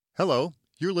Hello,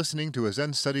 you're listening to a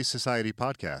Zen Studies Society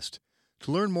podcast.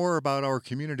 To learn more about our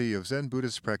community of Zen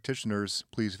Buddhist practitioners,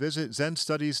 please visit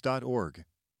zenstudies.org.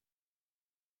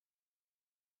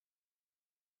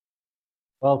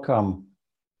 Welcome.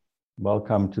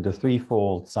 Welcome to the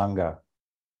Threefold Sangha.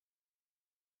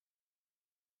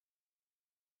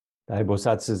 Dai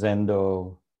Bosatsu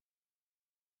Zendo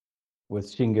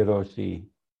with Shinge Roshi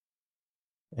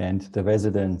and the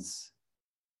residents,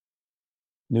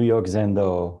 New York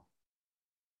Zendo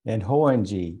and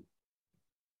Hoenji,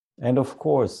 and of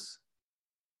course,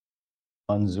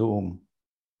 on Zoom,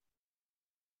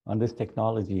 on this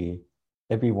technology,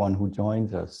 everyone who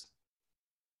joins us,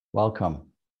 welcome.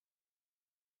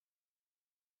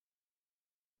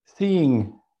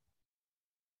 Seeing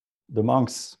the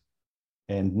monks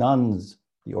and nuns,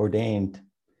 the ordained,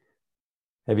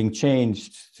 having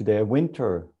changed to their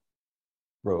winter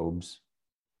robes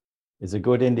is a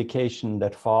good indication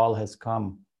that fall has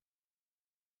come.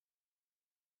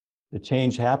 The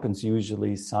change happens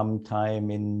usually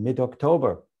sometime in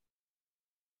mid-October.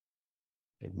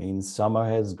 It means summer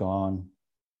has gone,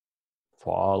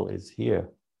 fall is here.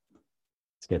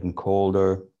 It's getting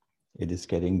colder, it is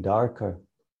getting darker.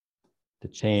 The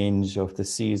change of the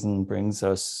season brings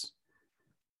us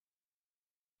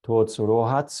towards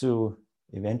Rohatsu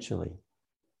eventually.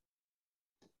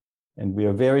 And we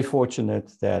are very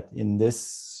fortunate that in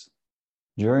this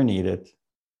journey that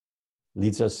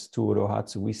leads us to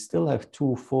Rohatsu, we still have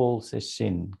 2 full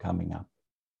sesshin coming up.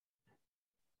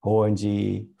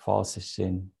 Hoenji, fall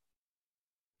sesshin,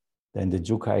 then the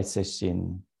Jukai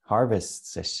sesshin,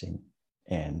 harvest sesshin,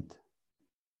 and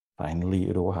finally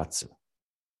Rohatsu.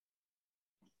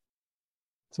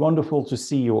 It's wonderful to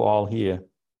see you all here.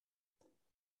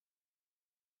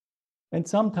 And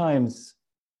sometimes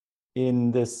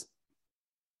in this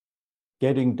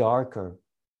getting darker,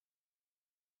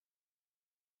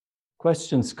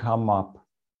 questions come up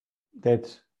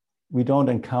that we don't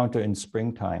encounter in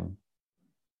springtime,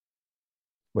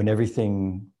 when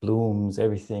everything blooms,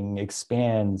 everything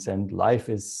expands, and life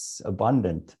is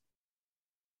abundant.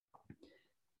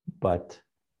 But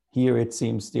here it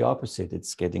seems the opposite.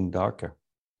 It's getting darker,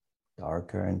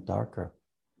 darker and darker.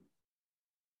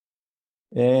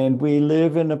 And we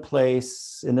live in a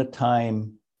place, in a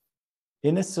time,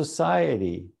 in a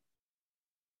society,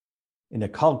 in a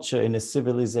culture, in a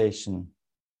civilization,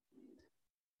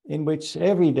 in which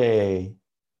every day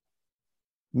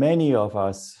many of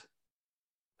us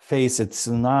face a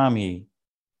tsunami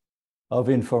of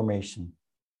information.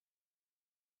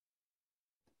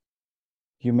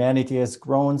 Humanity has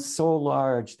grown so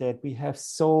large that we have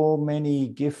so many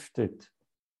gifted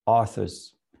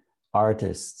authors,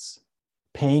 artists,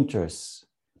 painters,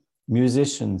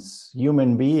 musicians,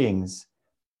 human beings,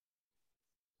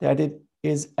 that it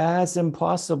is as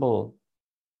impossible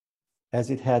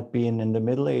as it had been in the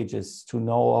Middle Ages to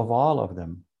know of all of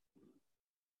them.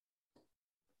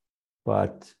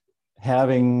 But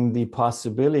having the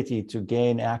possibility to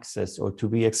gain access or to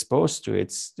be exposed to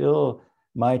it still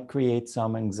might create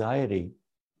some anxiety.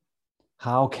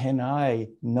 How can I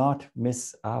not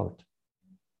miss out?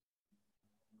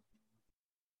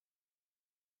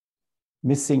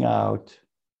 Missing out,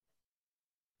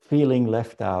 feeling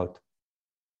left out,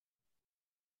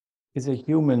 is a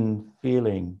human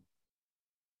feeling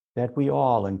that we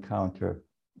all encounter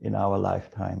in our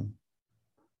lifetime.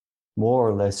 More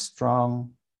or less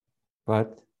strong,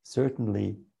 but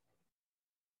certainly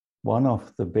one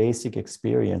of the basic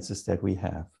experiences that we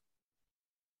have.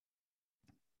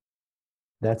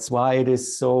 That's why it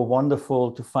is so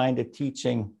wonderful to find a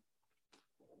teaching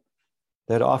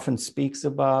that often speaks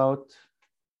about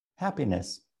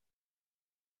happiness.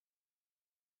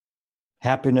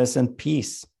 Happiness and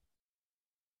peace.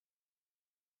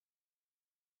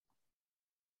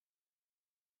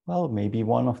 Well, maybe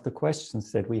one of the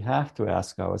questions that we have to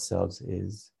ask ourselves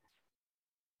is,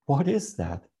 what is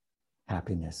that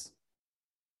happiness?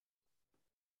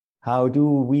 How do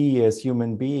we as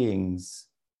human beings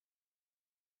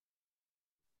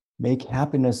make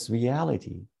happiness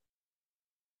reality?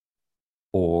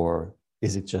 Or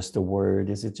is it just a word?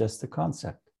 Is it just a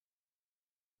concept?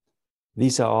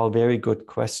 These are all very good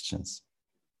questions.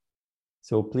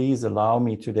 So please allow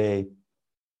me today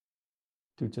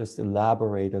to just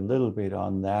elaborate a little bit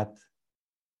on that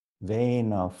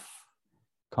vein of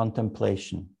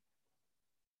contemplation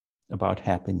about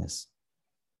happiness.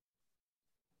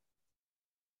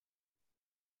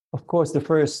 Of course, at the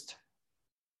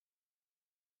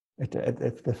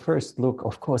first look,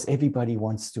 of course, everybody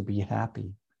wants to be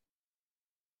happy.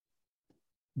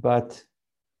 But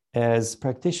as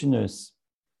practitioners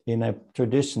in a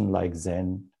tradition like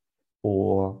Zen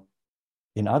or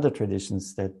in other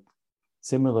traditions that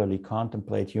similarly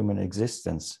contemplate human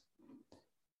existence,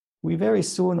 we very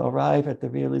soon arrive at the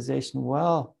realization,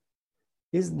 well,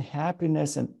 isn't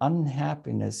happiness and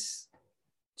unhappiness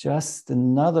just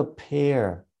another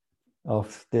pair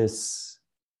of this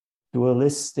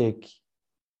dualistic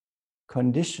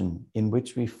condition in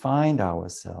which we find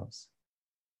ourselves?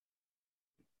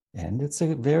 And it's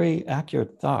a very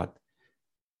accurate thought.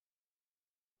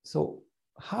 So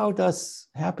how does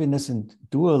happiness and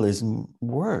dualism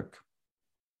work?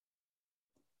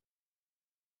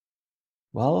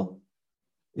 Well,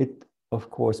 it of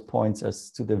course points us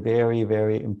to the very,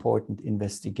 very important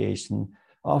investigation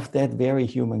of that very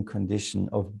human condition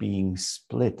of being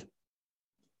split.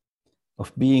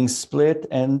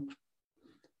 And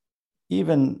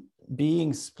even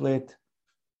being split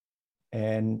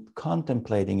and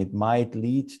contemplating it might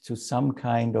lead to some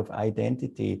kind of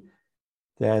identity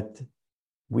that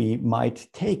we might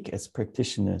take as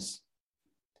practitioners.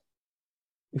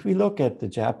 If we look at the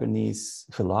Japanese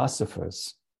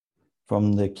philosophers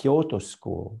from the Kyoto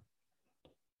school,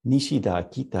 Nishida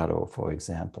Kitaro, for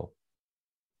example,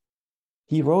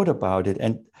 he wrote about it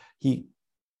and he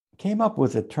came up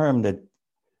with a term that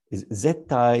is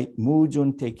zettai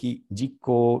mujun teki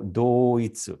jikko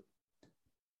doitsu,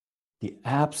 the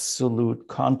absolute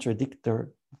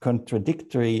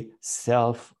contradictory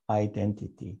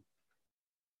self-identity.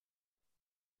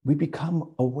 We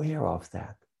become aware of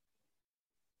that.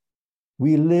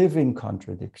 We live in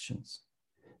contradictions.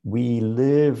 We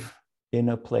live in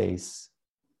a place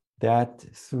that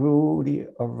through the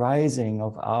arising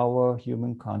of our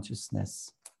human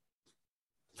consciousness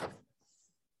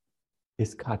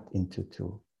is cut into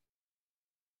two.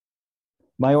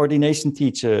 My ordination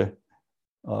teacher,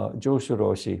 Joshu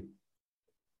Roshi,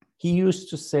 he used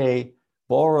to say,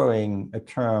 borrowing a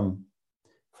term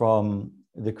from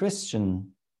the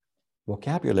Christian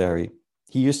vocabulary,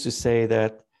 he used to say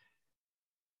that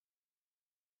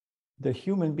the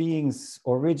human being's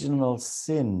original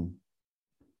sin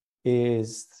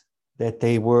is that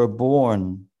they were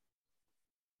born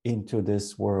into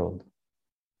this world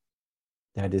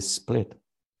that is split.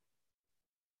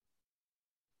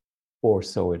 Or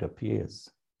so it appears,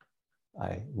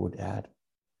 I would add.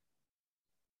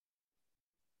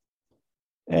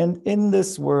 And in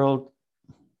this world,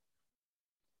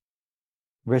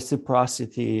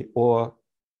 reciprocity or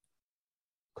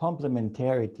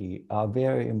complementarity are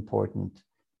very important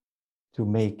to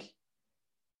make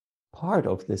part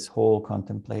of this whole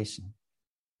contemplation.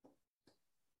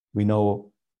 We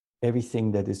know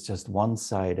everything that is just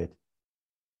one-sided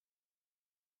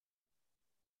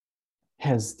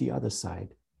has the other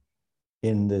side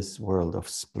in this world of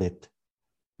split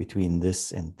between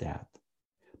this and that,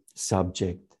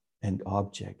 subject and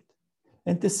object.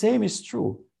 And the same is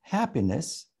true,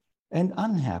 happiness and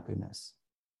unhappiness.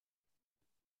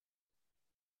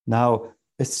 Now,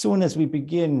 as soon as we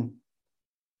begin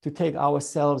to take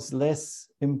ourselves less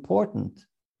important,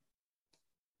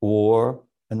 or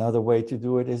another way to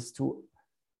do it is to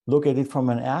look at it from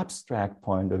an abstract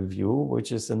point of view,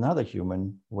 which is another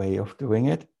human way of doing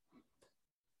it.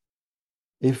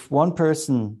 If one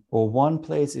person or one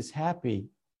place is happy,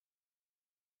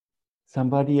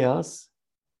 somebody else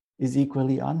is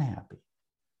equally unhappy.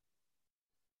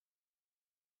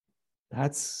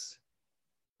 That's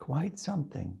quite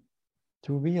something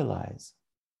to realize.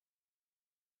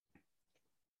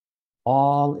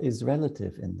 All is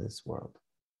relative in this world.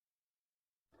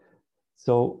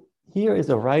 So here is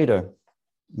a writer,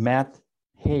 Matt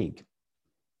Haig,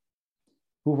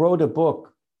 who wrote a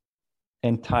book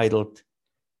entitled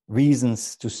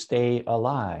Reasons to Stay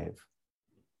Alive.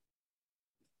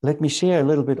 Let me share a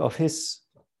little bit of his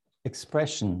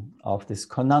expression of this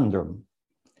conundrum.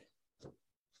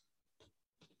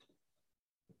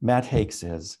 Matt Haig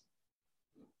says,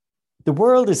 "The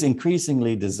world is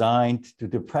increasingly designed to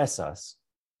depress us.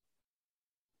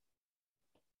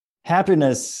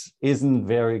 Happiness isn't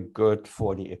very good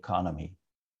for the economy.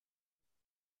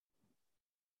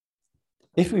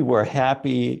 If we were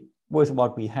happy with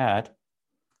what we had,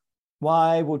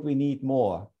 why would we need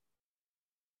more?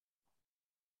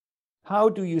 How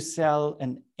do you sell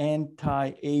an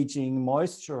anti-aging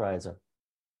moisturizer?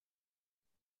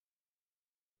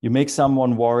 You make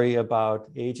someone worry about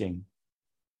aging.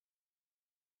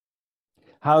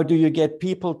 How do you get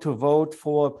people to vote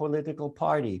for a political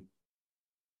party?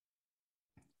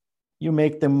 You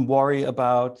make them worry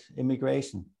about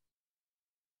immigration.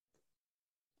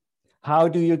 How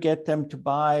do you get them to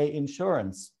buy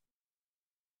insurance?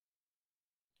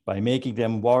 By making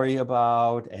them worry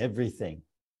about everything.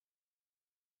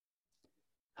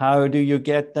 How do you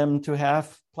get them to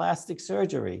have plastic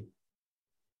surgery?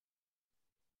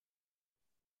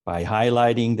 by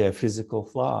highlighting their physical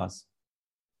flaws?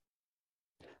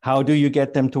 How do you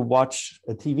get them to watch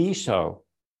a TV show?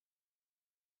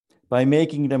 By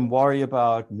making them worry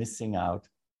about missing out.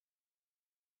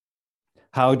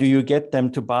 How do you get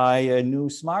them to buy a new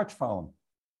smartphone?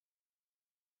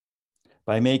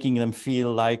 By making them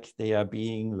feel like they are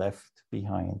being left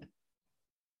behind.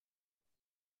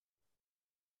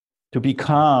 To be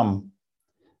calm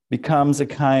becomes a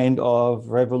kind of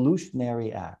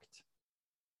revolutionary act.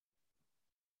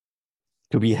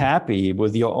 To be happy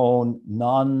with your own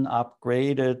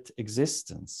non-upgraded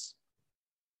existence.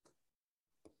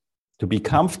 To be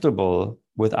comfortable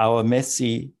with our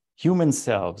messy human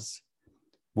selves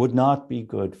would not be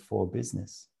good for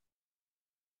business.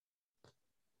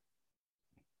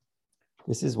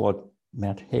 This is what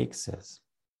Matt Haig says.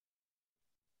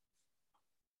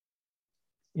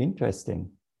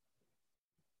 Interesting.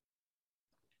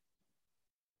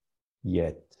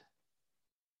 Yet,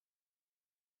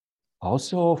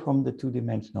 also from the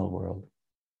two-dimensional world,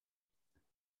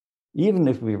 even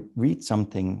if we read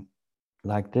something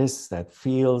like this that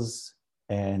feels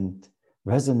and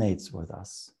resonates with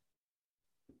us,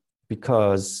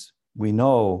 because we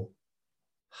know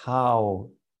how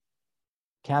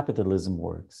capitalism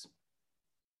works,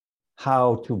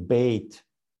 how to bait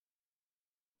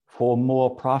for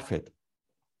more profit,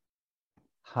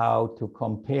 how to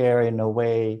compare in a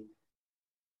way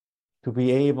to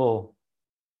be able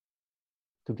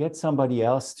to get somebody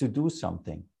else to do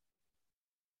something.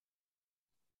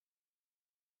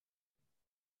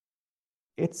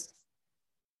 It's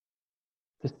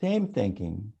the same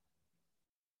thinking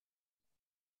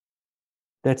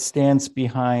that stands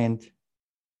behind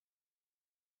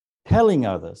telling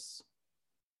others,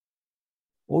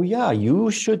 oh yeah, you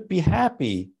should be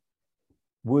happy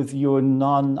with your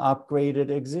non-upgraded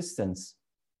existence.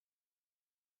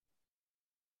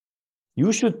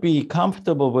 You should be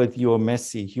comfortable with your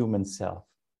messy human self.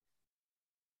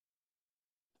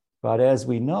 But as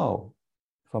we know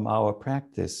from our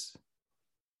practice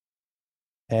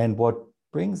and what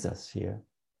brings us here,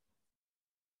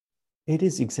 it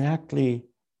is exactly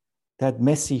that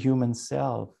messy human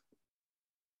self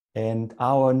and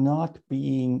our not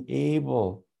being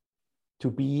able to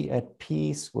be at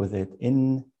peace with it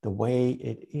in the way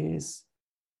it is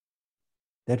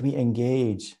that we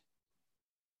engage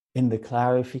in the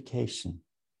clarification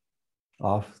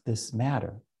of this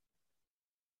matter.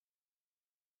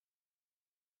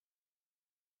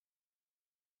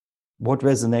 What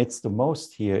resonates the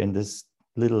most here in this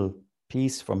little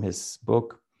piece from his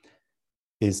book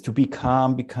is to be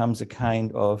calm becomes a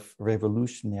kind of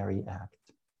revolutionary act.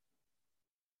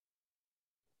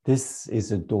 This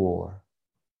is a door.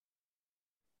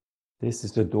 This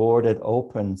is the door that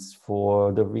opens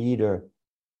for the reader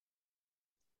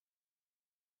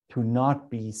to not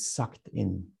be sucked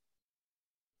in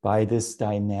by this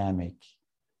dynamic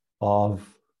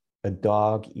of a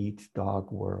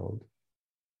dog-eat-dog world,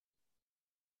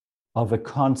 of a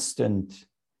constant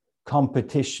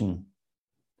competition,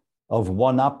 of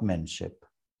one-upmanship,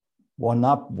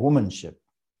 one-up-womanship.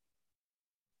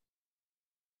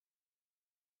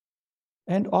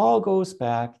 And all goes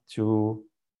back to,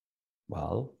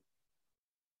 well,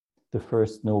 the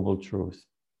first noble truth.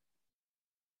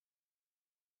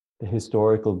 The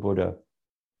historical Buddha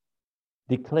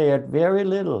declared very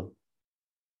little.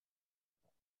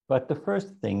 But the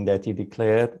first thing that he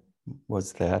declared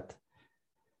was that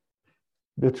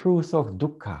the truth of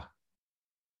dukkha.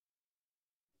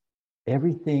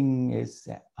 Everything is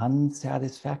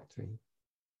unsatisfactory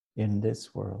in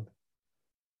this world,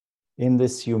 in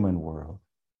this human world.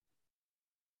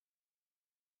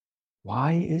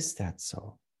 Why is that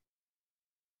so?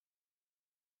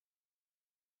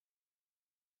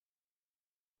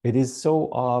 It is so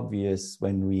obvious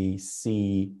when we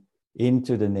see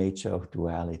into the nature of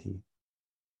duality.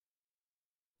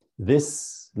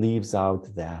 This leaves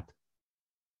out that.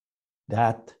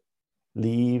 That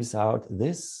leaves out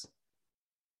this.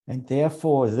 And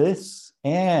therefore, this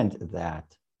and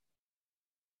that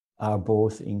are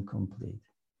both incomplete.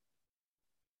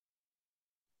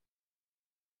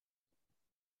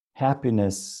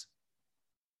 Happiness,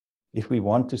 if we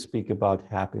want to speak about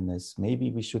happiness,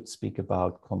 maybe we should speak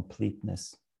about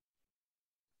completeness.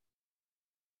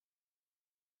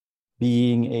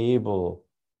 Being able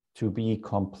to be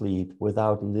complete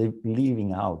without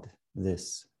leaving out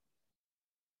this,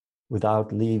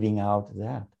 without leaving out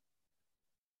that.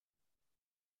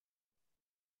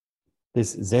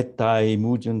 This zettai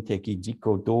mujunte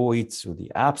jiko doitsu,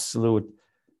 the absolute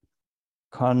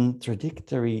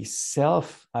contradictory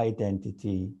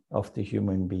self-identity of the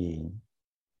human being,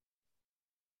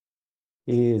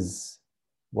 is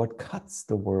what cuts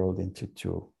the world into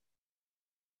two.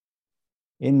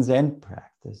 In Zen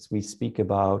practice, we speak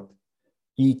about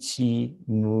Ichi,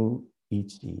 Mu,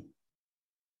 Ichi.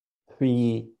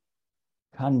 3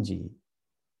 kanji,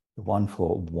 the one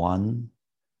for one,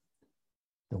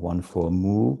 the one for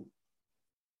Mu,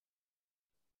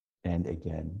 and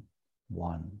again,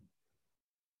 one.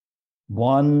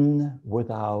 One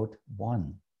without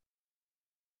one.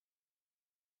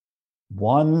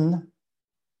 One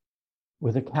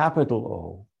with a capital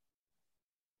O,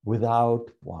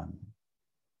 without one,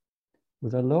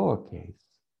 with a lowercase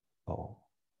o.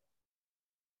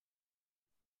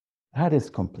 That is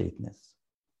completeness.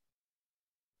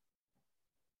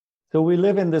 So we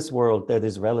live in this world that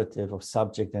is relative of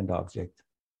subject and object.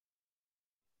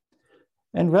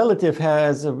 And relative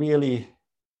has a really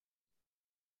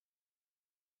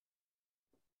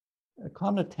a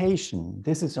connotation.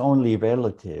 This is only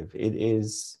relative. It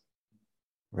is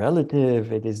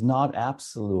relative. It is not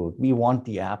absolute. We want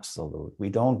the absolute. We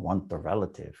don't want the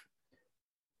relative.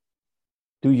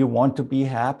 Do you want to be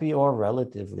happy or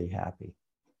relatively happy?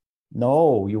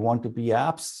 No, you want to be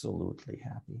absolutely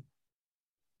happy.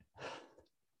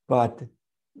 But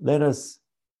let us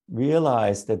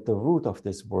realize that the root of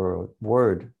this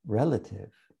word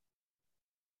relative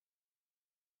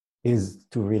is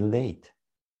to relate.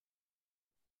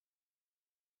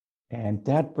 And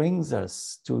that brings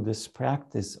us to this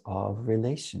practice of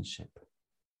relationship.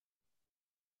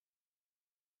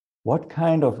 What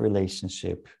kind of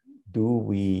relationship do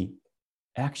we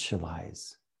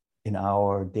actualize in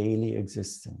our daily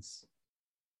existence?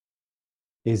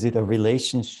 Is it a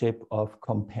relationship of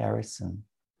comparison,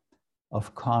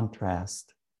 of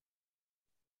contrast,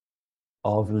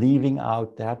 of leaving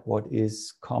out that what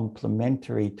is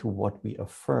complementary to what we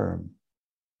affirm,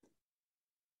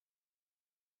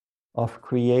 of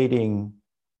creating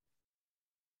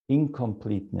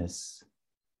incompleteness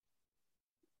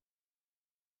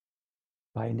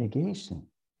by negation?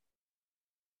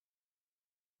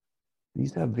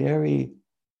 These are very,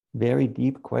 very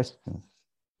deep questions.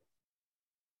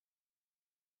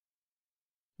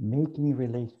 Making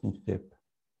relationship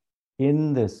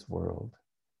in this world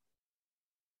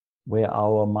where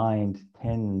our mind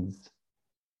tends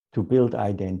to build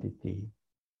identity,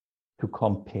 to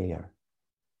compare,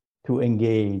 to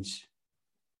engage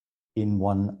in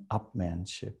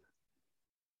one-upmanship.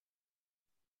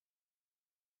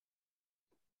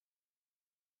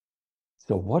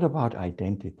 So what about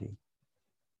identity?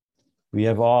 We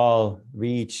have all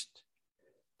reached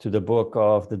to the book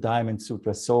of the Diamond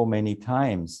Sutra so many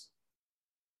times.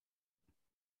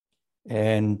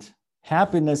 And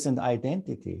happiness and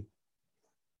identity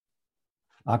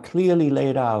are clearly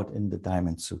laid out in the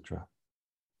Diamond Sutra.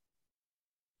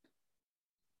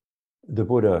 The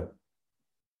Buddha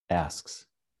asks,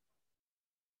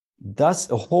 does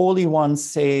a holy one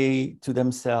say to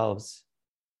themselves,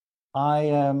 I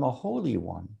am a holy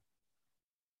one?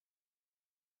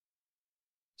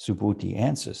 Subhuti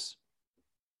answers,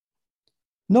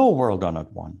 no,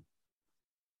 world-honored one,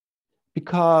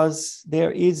 because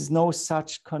there is no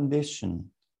such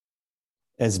condition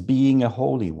as being a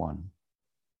holy one.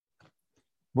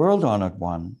 World-honored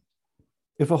one,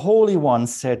 if a holy one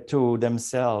said to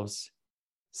themselves,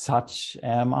 such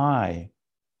am I,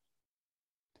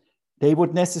 they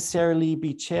would necessarily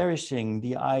be cherishing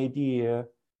the idea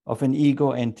of an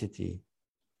ego entity,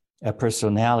 a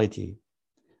personality,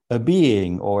 a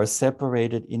being, or a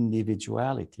separated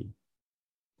individuality.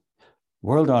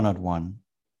 World-honored one,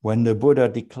 when the Buddha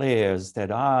declares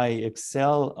that I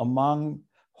excel among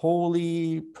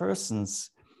holy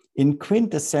persons in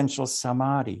quintessential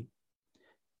samadhi,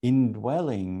 in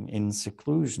dwelling in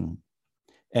seclusion,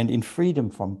 and in freedom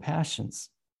from passions,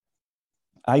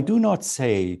 I do not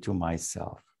say to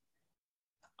myself,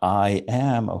 I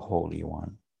am a holy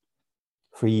one,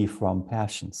 free from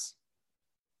passions.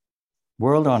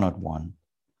 World-honored one,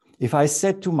 if I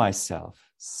said to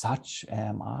myself, such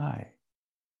am I,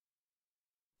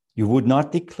 you would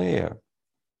not declare,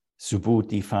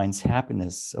 Subhuti finds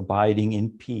happiness abiding in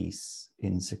peace,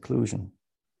 in seclusion.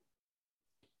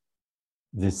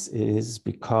 This is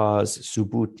because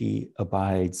Subhuti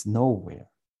abides nowhere.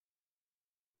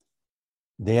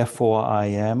 Therefore, I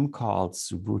am called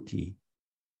Subhuti,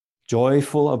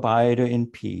 joyful abider in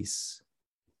peace,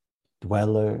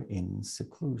 dweller in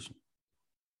seclusion.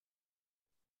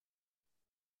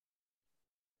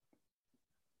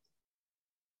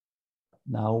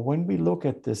 Now, when we look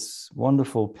at this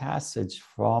wonderful passage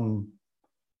from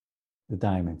the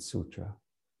Diamond Sutra,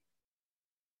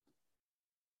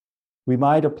 we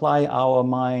might apply our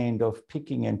mind of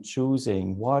picking and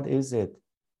choosing. What is it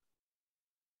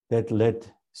that led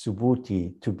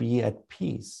Subhuti to be at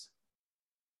peace.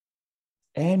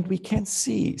 And we can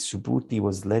see Subhuti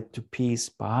was led to peace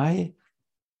by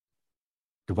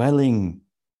dwelling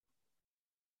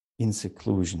in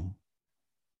seclusion,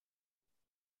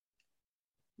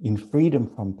 in freedom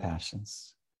from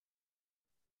passions.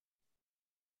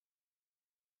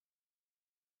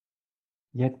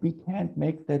 Yet we can't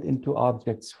make that into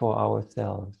objects for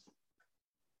ourselves.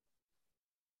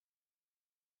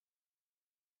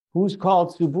 Who's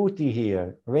called Subhuti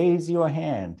here? Raise your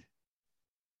hand.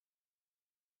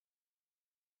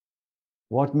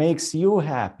 What makes you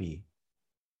happy?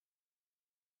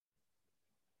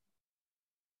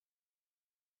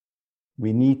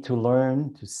 We need to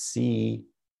learn to see,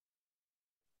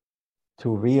 to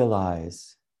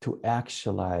realize, to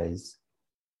actualize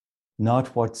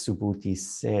not what Subhuti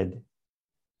said,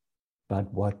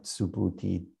 but what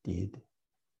Subhuti did.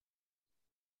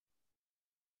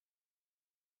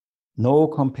 No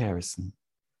comparison.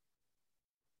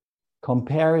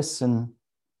 Comparison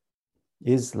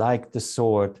is like the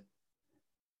sword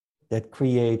that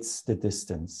creates the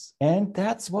distance. And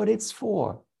that's what it's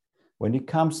for. When it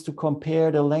comes to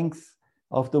compare the length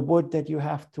of the wood that you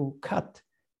have to cut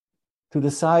to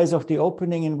the size of the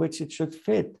opening in which it should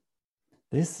fit,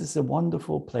 this is a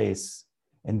wonderful place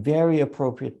and very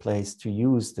appropriate place to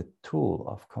use the tool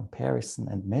of comparison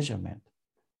and measurement.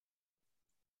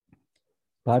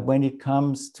 But when it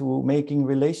comes to making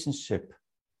relationship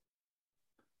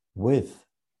with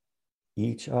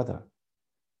each other,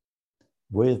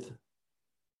 with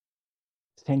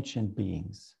sentient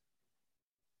beings,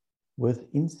 with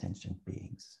insentient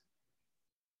beings,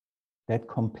 that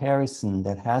comparison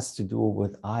that has to do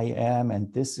with I am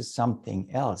and this is something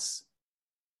else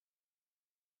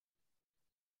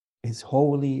is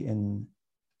wholly in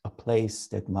a place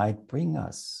that might bring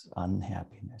us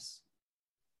unhappiness.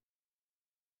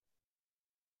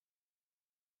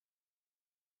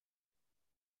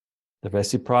 The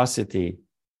reciprocity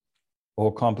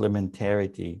or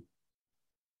complementarity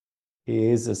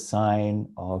is a sign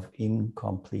of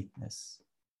incompleteness.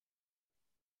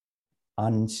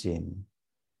 Anshin,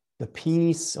 the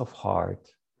peace of heart,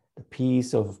 the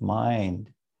peace of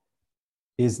mind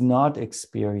is not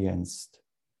experienced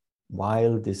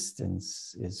while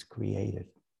distance is created.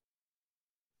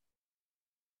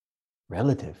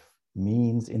 Relative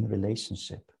means in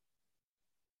relationship.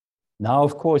 Now,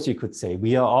 of course, you could say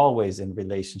we are always in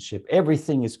relationship.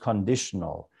 Everything is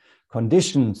conditional.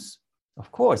 Conditions, of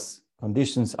course,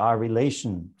 conditions are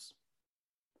relations.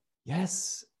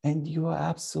 Yes, and you are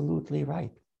absolutely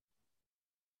right.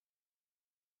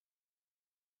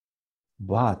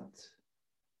 But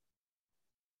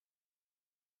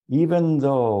even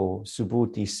though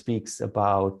Subhuti speaks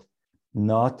about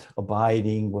not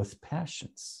abiding with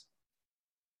passions,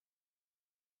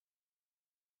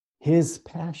 his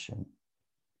passion,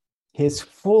 his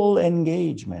full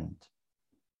engagement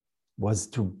was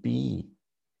to be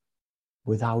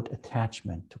without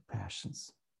attachment to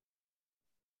passions.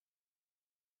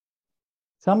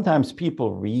 Sometimes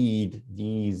people read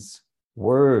these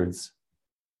words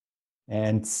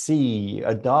and see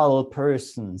a dull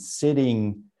person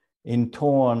sitting in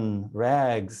torn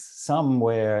rags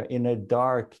somewhere in a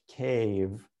dark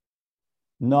cave,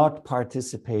 not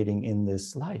participating in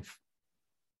this life.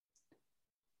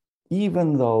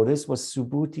 Even though this was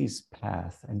Subhuti's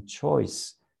path and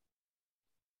choice,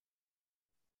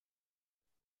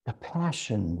 the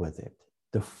passion with it,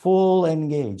 the full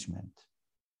engagement,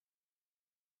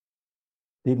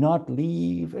 did not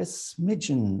leave a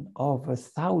smidgen of a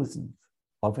thousandth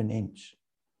of an inch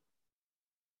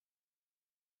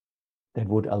that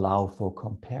would allow for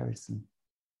comparison,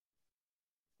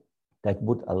 that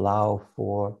would allow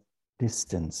for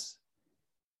distance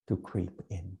to creep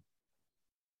in.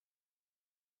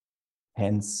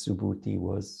 Hence, Subhuti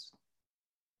was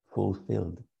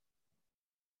fulfilled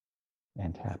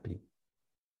and happy.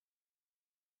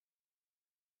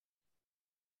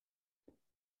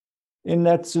 In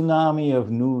that tsunami of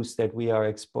news that we are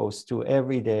exposed to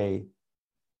every day,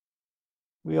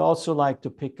 we also like to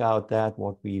pick out that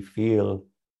what we feel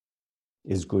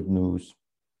is good news.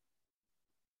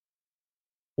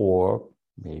 Or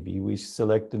maybe we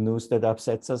select the news that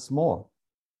upsets us more.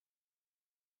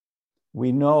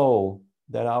 We know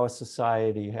that our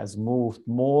society has moved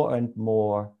more and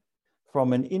more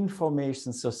from an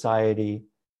information society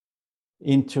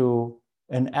into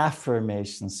an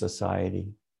affirmation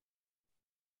society.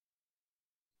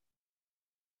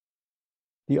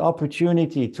 The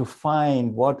opportunity to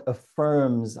find what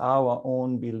affirms our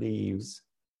own beliefs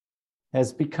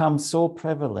has become so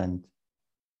prevalent.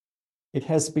 It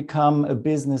has become a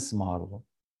business model.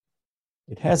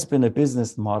 It has been a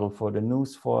business model for the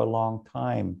news for a long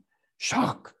time.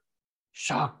 Shock.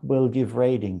 Shock will give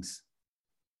ratings.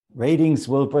 Ratings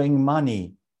will bring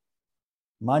money.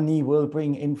 Money will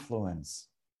bring influence.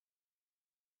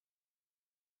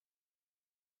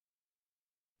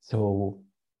 So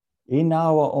in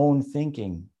our own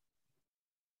thinking,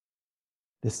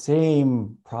 the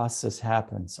same process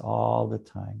happens all the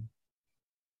time.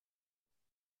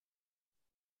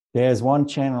 There's one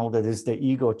channel that is the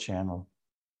ego channel.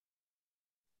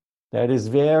 That is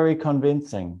very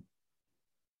convincing.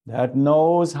 That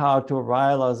knows how to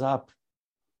rile us up.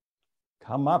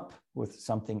 Come up with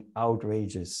something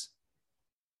outrageous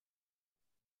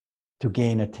to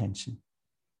gain attention.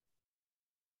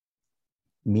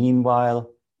 Meanwhile,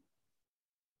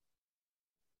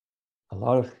 a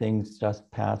lot of things just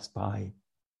pass by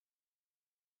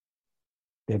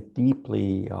that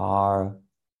deeply are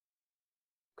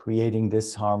creating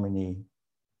disharmony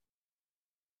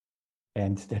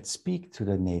and that speak to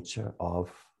the nature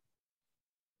of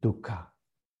dukkha,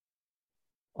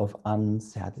 of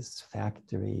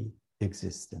unsatisfactory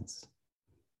existence.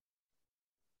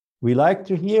 We like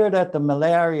to hear that the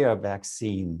malaria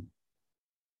vaccine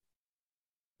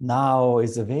now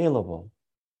is available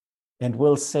and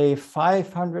will save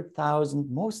 500,000,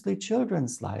 mostly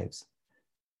children's lives.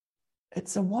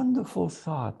 It's a wonderful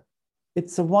thought.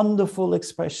 It's a wonderful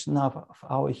expression of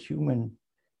our human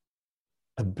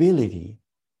ability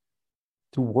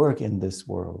to work in this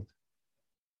world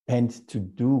and to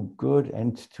do good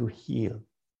and to heal.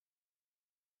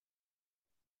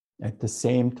 At the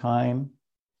same time,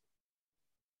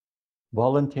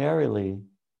 voluntarily,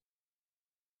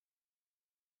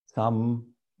 some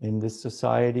in this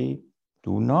society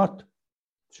do not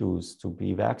choose to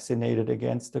be vaccinated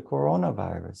against the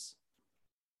coronavirus.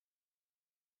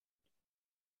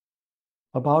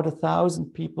 About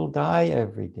 1,000 people die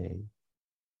every day.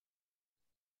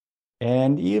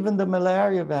 And even the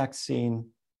malaria vaccine,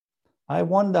 I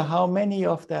wonder how many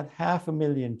of that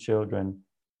 500,000 children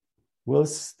will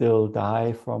still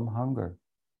die from hunger.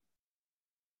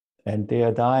 And they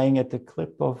are dying at the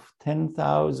clip of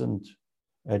 10,000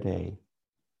 a day.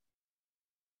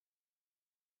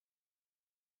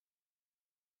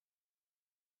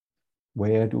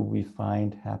 Where do we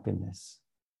find happiness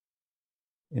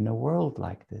in a world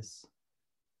like this?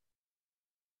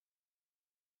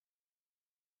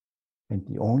 And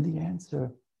the only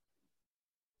answer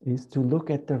is to look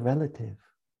at the relative.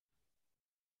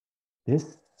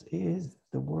 This is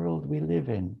the world we live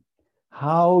in.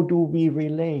 How do we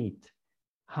relate?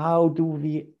 How do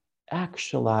we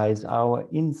actualize our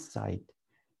insight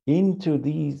into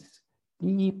these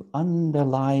deep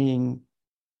underlying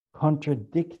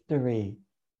contradictory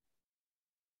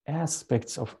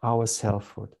aspects of our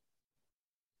selfhood?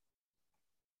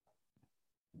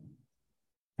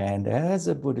 And as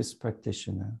a Buddhist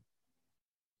practitioner,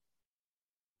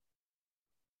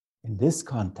 in this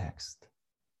context,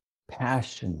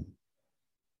 passion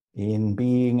in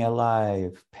being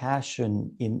alive,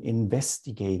 passion in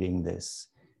investigating this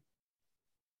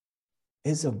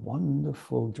is a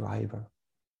wonderful driver.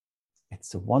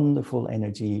 It's a wonderful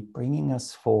energy bringing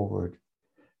us forward,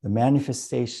 the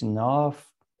manifestation of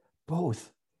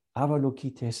both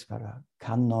Avalokiteshvara,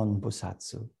 Kannon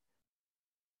Bosatsu,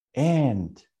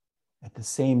 and at the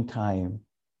same time,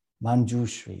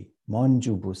 Manjushri,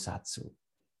 Monju Bosatsu,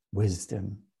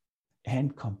 wisdom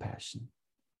and compassion.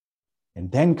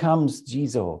 And then comes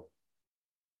Jizo,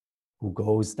 who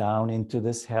goes down into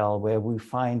this hell where we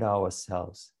find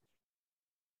ourselves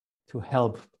to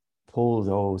help pull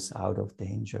those out of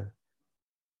danger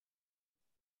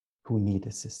who need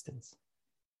assistance.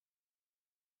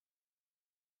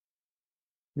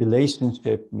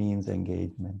 Relationship means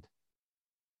engagement.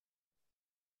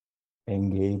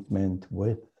 Engagement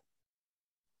with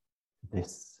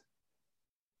this.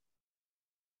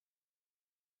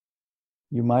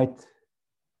 You might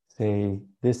say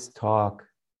this talk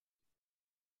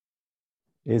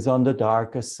is on the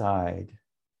darker side.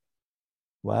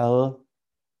 Well,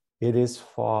 it is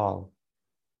fall.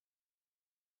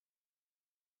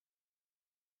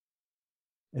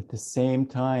 At the same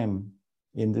time,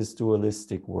 in this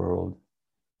dualistic world,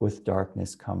 with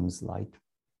darkness comes light.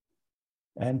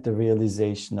 And the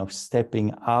realization of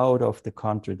stepping out of the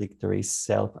contradictory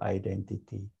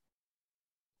self-identity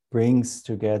brings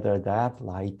together that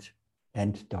light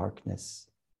and darkness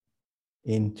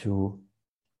into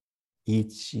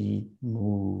Ichi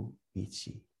Mu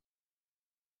Ichi.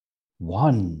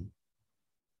 One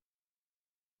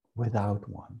without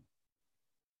one.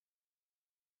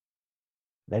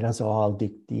 Let us all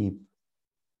dig deep.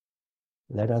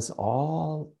 Let us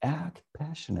all act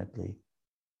passionately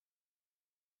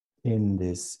in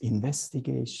this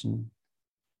investigation,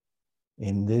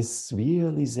 in this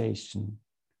realization,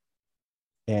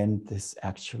 and this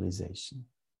actualization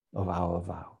of our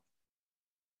vow.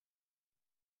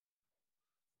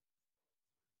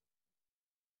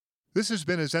 This has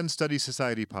been a Zen Study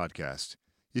Society podcast.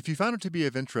 If you found it to be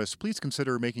of interest, please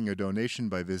consider making a donation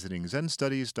by visiting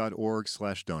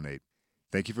zenstudies.org/donate.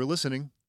 Thank you for listening.